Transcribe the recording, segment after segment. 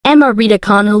Emma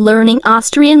RADUCANU learning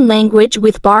Austrian language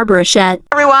with Barbara SCHETT.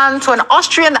 Everyone to an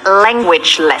Austrian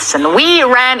language lesson. We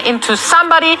ran into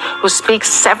somebody who speaks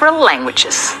several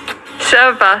languages.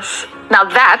 Servus. Now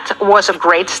that was a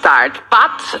great start,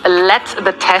 but let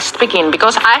the test begin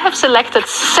because I have selected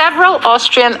several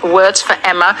Austrian words for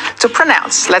Emma to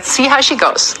pronounce. Let's see how she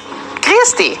goes.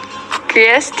 Grüß dich.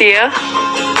 Grüß dir.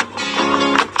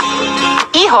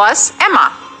 Ich heiße Emma.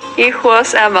 Ich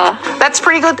heiße Emma. That's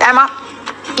pretty good, Emma.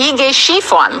 Ich gehe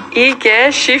Skifahren. Ich gehe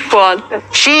Skifahren.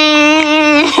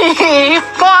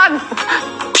 Skifahren.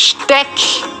 Besteck.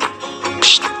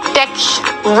 Besteck.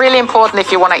 Really important if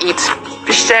you want to eat.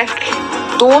 Besteck.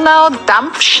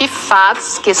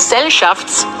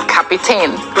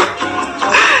 Donaudampfschifffahrtsgesellschaftskapitän.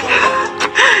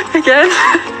 Again?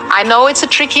 I know it's a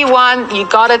tricky one. You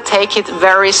gotta take it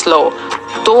very slow.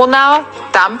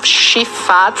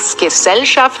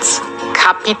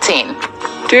 Donaudampfschifffahrtsgesellschaftskapitän.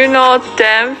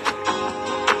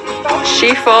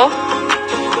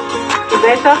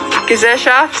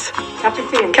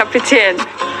 Donaudampfschifffahrtsgesellschaftskapitän.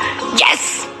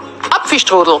 Yes!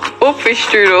 Apfelstrudel.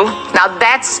 Apfelstrudel. Now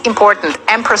that's important.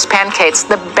 Empress pancakes,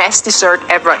 the best dessert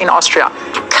ever in Austria.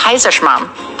 Kaiserschmarrn.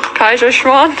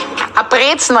 Kaiserschmarrn. A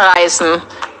Brezenreisen.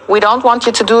 We don't want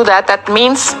you to do that. That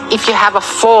means if you have a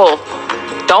fall,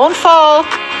 don't fall,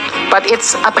 but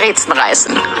it's a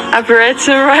Brezenreisen. A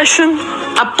Brezenreisen.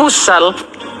 A Bussel.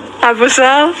 A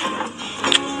Bussel.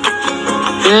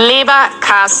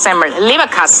 Leberkassemmel.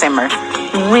 Leberkassemmel.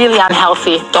 Really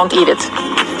unhealthy. Don't eat it.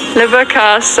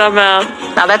 Leberkassemmel.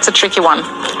 Now that's a tricky one.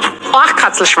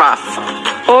 Ohrkatzelschwaf.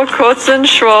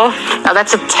 Ohrkatzelschwaf. Now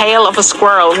that's a tail of a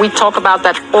squirrel. We talk about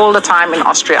that all the time in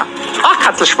Austria.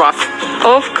 Ohrkatzelschwaf.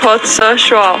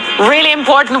 Ohrkatzelschwaf. Really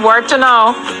important word to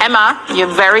know. Emma, you're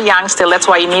very young still. That's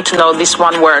why you need to know this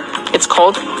one word. It's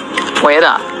called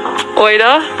oida.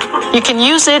 Oida. You can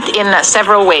use it in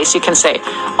several ways. You can say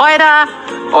oida,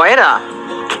 oida,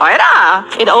 oida.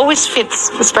 It always fits,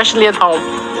 especially at home.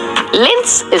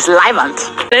 Linz is Leiwand.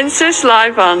 Linz is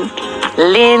Leiwand.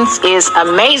 Linz is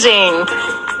amazing.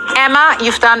 Emma,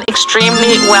 you've done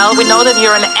extremely well. We know that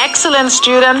you're an excellent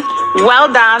student. Well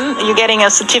done. You're getting a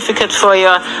certificate for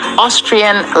your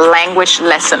Austrian language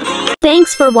lesson.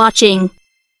 Thanks for watching.